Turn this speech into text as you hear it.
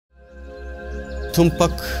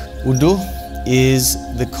Tumpek Uduh is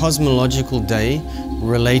the cosmological day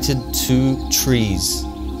related to trees.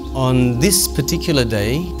 On this particular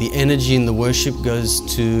day, the energy in the worship goes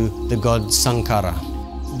to the God Sangkara,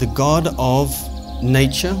 the god of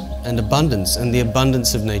nature and abundance, and the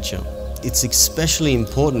abundance of nature. It's especially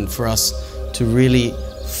important for us to really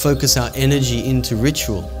focus our energy into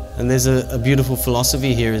ritual. And there's a beautiful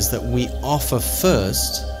philosophy here, is that we offer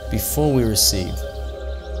first before we receive.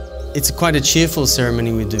 It's quite a cheerful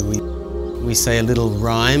ceremony we do. We say a little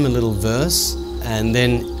rhyme, a little verse, and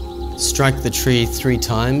then strike the tree 3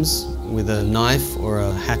 times with a knife or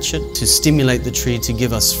a hatchet to stimulate the tree to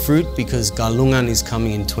give us fruit, because Galungan is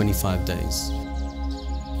coming in 25 days.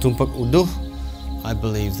 Tumpek Uduh, I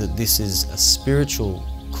believe that this is a spiritual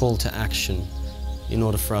call to action in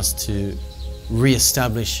order for us to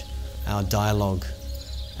re-establish our dialogue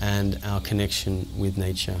and our connection with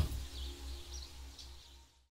nature.